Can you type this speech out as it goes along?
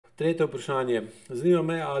Tretje vprašanje. Zanima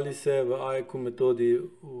me, ali se v AEQ metodi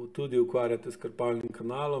tudi ukvarjate s karpalnim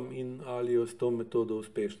kanalom in ali jo s to metodo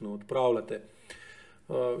uspešno odpravljate.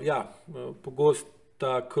 Ja,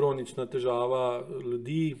 pogosta kronična težava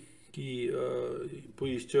ljudi, ki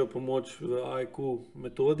poiščejo pomoč v AEQ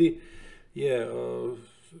metodi, je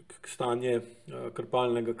stanje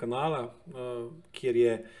karpalnega kanala,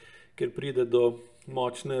 kjer pride do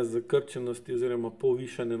močne zakrčenosti oziroma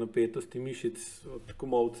povišane napetosti mišic od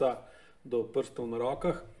komolca do prstov na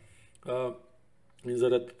rokah. In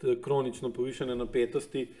zaradi kronično povišane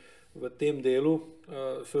napetosti v tem delu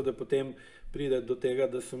seveda potem pride do tega,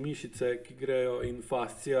 da so mišice, ki grejo, in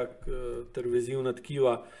fascija ter vezivna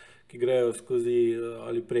tkiva, ki grejo skozi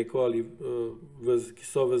ali preko ali ki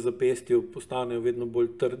so v zapestju, postanejo vedno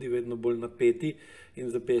bolj trdi, vedno bolj napeti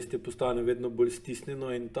in zapestje postane vedno bolj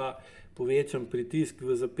stisnjeno, in ta povečan pritisk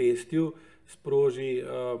v zapestju sproži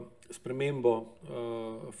spremembo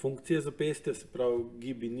funkcije zapestja, se pravi,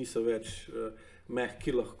 gibi niso več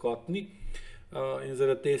mehki, lahkotni, in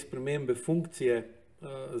zaradi te spremembe funkcije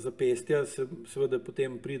zapestja seveda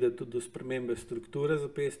potem pride tudi do spremembe strukture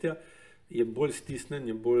zapestja, je bolj stisnen,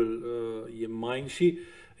 je manjši,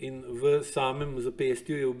 in v samem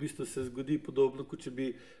zapestju je v bistvu se zgodi podobno, kot če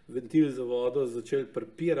bi ventil za vodo začeli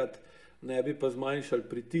pripirati, ne bi pa zmanjšali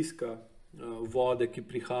pritiska vode, ki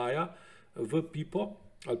prihaja v pipo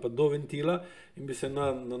ali pa do ventila, in bi se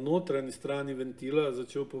na notranji strani ventila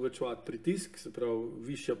začel povečevati pritisk, se pravi,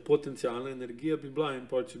 višja potencialna energija bi bila, in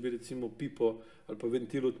potem, če bi recimo pipo ali pa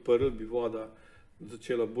ventil odprli, bi voda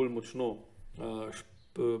začela bolj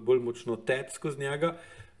močno teči skozi njega,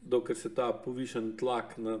 dokler se ta povišen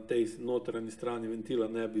tlak na tej notranji strani ventila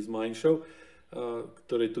ne bi zmanjšal.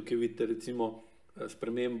 Torej tukaj vidite recimo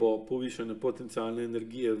spremembo povišane potencialne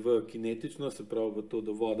energije v kinetično, se pravi v to,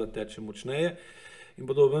 da voda teče močneje. In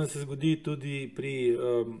podobno se zgodi tudi pri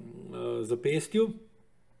zapestju,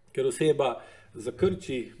 ker oseba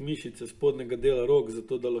zakrči mišice spodnjega dela rok,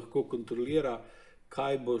 zato da lahko kontrolira,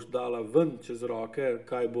 kaj boš dala ven čez roke,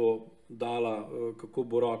 kaj bo dala, kako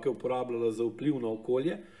bo roke uporabljala za vpliv na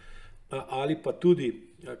okolje, ali pa tudi,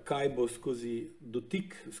 kaj bo skozi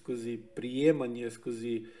dotik, skozi prijemanje,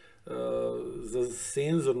 skozi za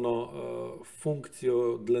senzorno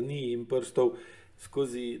funkcijo dlani in prstov,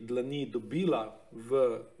 skozi dlani dobila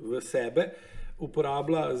v sebe,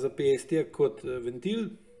 uporablja zapestje kot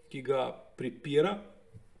ventil, ki ga pripira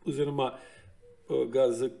oziroma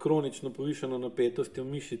ga z kronično povišano napetostjo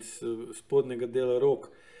mišic spodnjega dela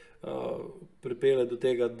rok pripelje do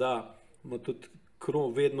tega, da ima tudi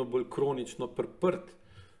vedno bolj kronično priprt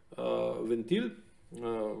ventil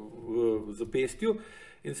v zapestju,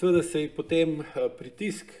 in seveda se je potem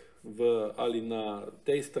pritisk ali na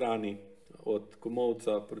tej strani od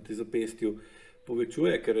komolca proti zapestju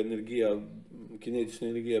povečuje, ker kinetična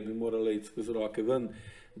energija bi morala iti skozi roke ven,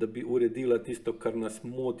 da bi uredila tisto, kar nas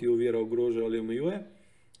moti, ovira, ogroža ali omejuje.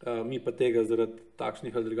 Mi pa tega zaradi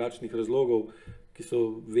takšnih ali drugačnih razlogov, ki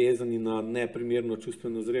so vezani na neprimerno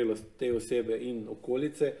čustveno zrelost te osebe in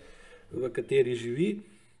okolice, v kateri živi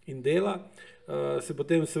in dela, se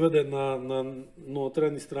potem seveda na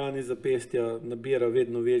notranji strani zapestja nabira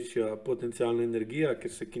vedno večja potencialna energija,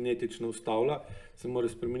 ker se kinetično ustavlja, se mora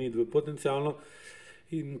spremeniti v potencialno,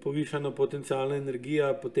 in povišana potencialna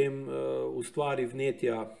energija potem ustvari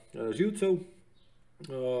vnetja živcev.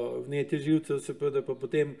 Vnetje živcev se pa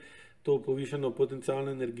potem to povišano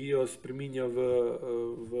potencialno energijo spreminja v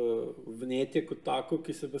vnetje kot tako,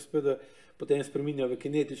 ki se pa potem spreminja v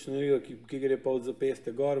kinetično energijo, ki gre pa od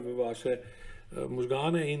zapestja gor v vaše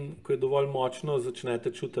možgane, in ko je dovolj močno,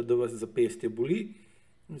 začnete čutiti, da vas zapestje boli,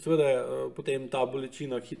 in seveda potem ta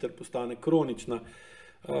bolečina hitro postane kronična.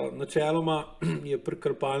 Načeloma je pri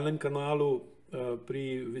karpalnem kanalu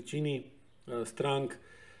pri večini strank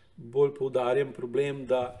bolj poudarjen problem,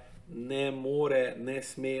 da ne more, ne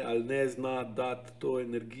sme ali ne zna dati to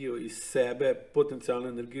energijo iz sebe, potencialno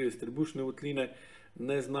energijo iz trebušne votline,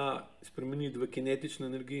 ne zna spremeniti v kinetično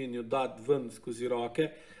energijo in jo dati ven skozi roke,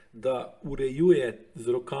 da urejuje z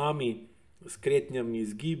rokami, s kretnjami,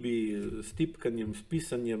 z gibi, s tipkanjem, s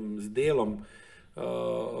pisanjem, z delom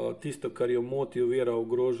tisto, kar jo moti, ovira,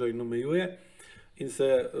 ogroža in omejuje, in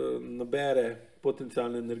se nabere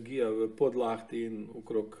potencialna energija v podlahti in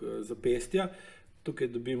okrog zapestja. Tukaj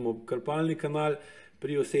dobimo karpalni kanal.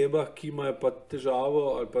 Pri osebah, ki imajo pa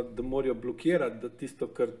težavo ali pa da morajo blokirati, da tisto,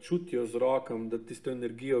 kar čutijo z rokam, da tisto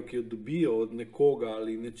energijo, ki jo dobijo od nekoga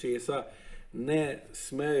ali nečesa, ne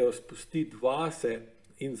smejo spustiti vase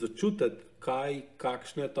in začutiti,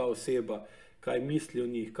 kakšna je ta oseba, kaj misli o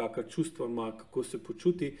njih, kakšna čustva ima, kako se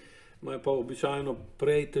počuti, imajo pa običajno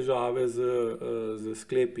prej težave z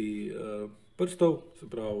sklepi prstov, se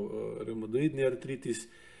pravi revmatoidni artritis,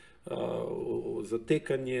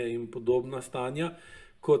 zatekanje in podobna stanja,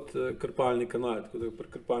 kot karpalni kanal. Tako da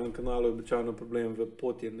pri karpalnem kanalu je običajno problem v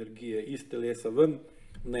poti energije iz telesa ven,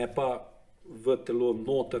 ne pa v telo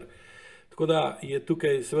noter. Tako da je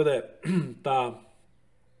tukaj seveda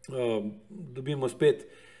dobimo spet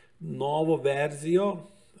novo verzijo,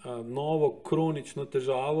 novo kronično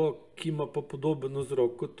težavo, ki ima pa podoben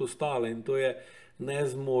vzrok kot ostale, in to je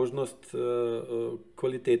nezmožnost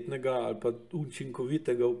kvalitetnega ali pa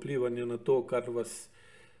učinkovitega vplivanja na to, kar vas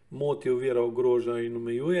moti, ovira, ogroža in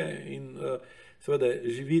omejuje, in seveda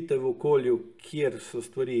živite v okolju, kjer so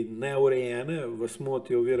stvari neurejene, vas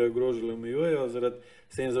moti, ovira, ogroža in omejujejo, zaradi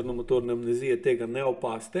senzorno-motorne amnezije tega ne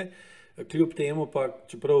opaste. Kljub temu pa,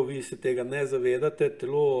 čeprav vi se tega ne zavedate,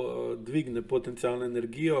 telo dvigne potencialno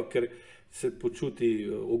energijo, ker se počuti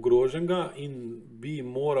ogroženega in bi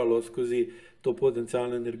moralo skozi to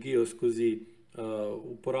potencialno energijo, skozi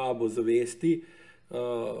uporabo zavesti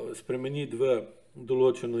spremeniti v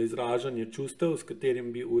določeno izražanje čustev, s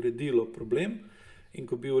katerim bi uredilo problem. In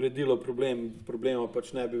ko bi uredilo problem, problema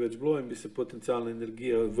pač ne bi več bilo in bi se potencialna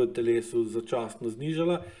energija v telesu začasno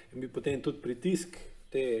znižala in bi potem tudi pritisk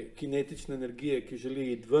te kinetične energije, ki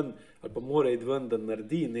želi iti ven ali pa mora iti ven, da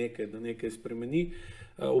naredi nekaj, da nekaj spremeni,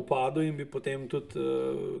 upadel in bi potem tudi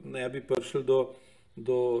ne bi prišli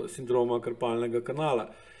do sindroma karpalnega kanala.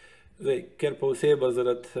 Zdaj, ker pa oseba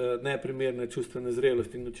zaradi neprimerne čustvene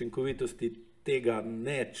zrelosti in učinkovitosti tega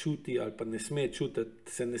ne čuti ali pa ne sme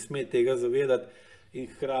čutiti, se ne sme tega zavedati in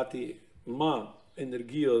hkrati ima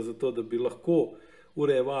energijo za to, da bi lahko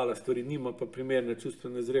urejevala stvari, nima pa primerne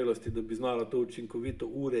čustvene zrelosti, da bi znala to učinkovito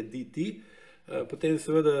urediti, potem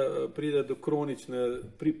seveda pride do kronične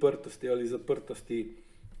priprtosti ali zaprtosti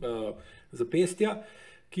zapestja,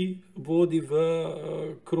 ki vodi v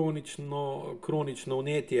kronično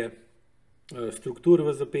vnetje struktur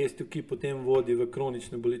v zapestju, ki potem vodi v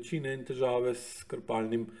kronične bolečine in težave s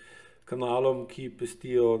karpalnim kanalom, ki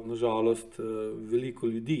pestijo nažalost veliko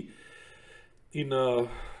ljudi. In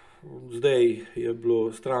zdaj je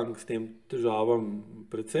bilo strank s tem težavam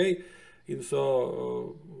precej in so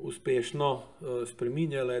uspešno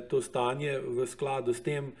spreminjale to stanje v skladu s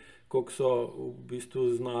tem, koliko so v bistvu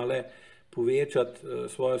znale povečati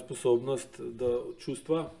svojo sposobnost, da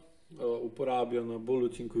čustva uporabijo na bolj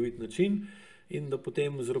učinkovit način in da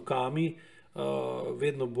potem z rokami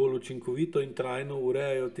vedno bolj učinkovito in trajno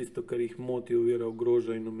urejajo tisto, kar jih moti, ovira,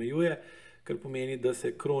 ogroža in omejuje, kar pomeni, da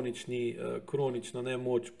se kronična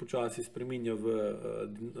nemoč počasi spreminja v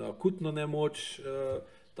akutno nemoč,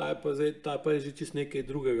 ta pa je že čisto nekaj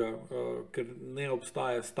drugega, ker ne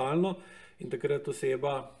obstaja stalno in takrat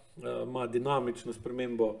oseba ima dinamično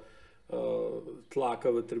spremembo tlaka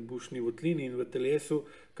v trebušni votlini in v telesu,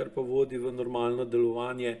 kar pa vodi v normalno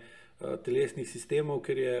delovanje telesnih sistemov,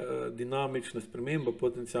 ker je dinamična sprememba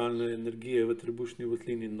potencialne energije v trebušni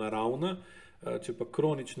votlini naravna, če pa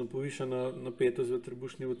kronično povišana napetost v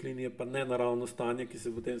trebušni votlini je pa nenaravno stanje, ki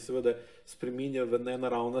se potem seveda spreminja v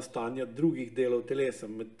nenaravna stanja drugih delov telesa,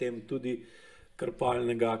 medtem tudi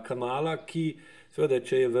karpalnega kanala, ki seveda,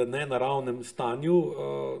 če je v nenaravnem stanju,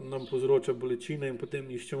 nam povzroča bolečine in potem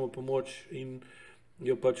iščemo pomoč in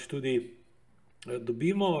jo pač tudi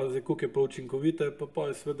dobimo. Zdaj, koliko je pa učinkovita, pa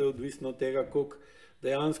je seveda odvisno od tega, koliko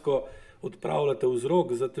dejansko odpravljate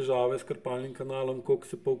vzrok za težave s karpalnim kanalom, koliko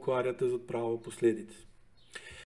se pa ukvarjate z odpravo posledic.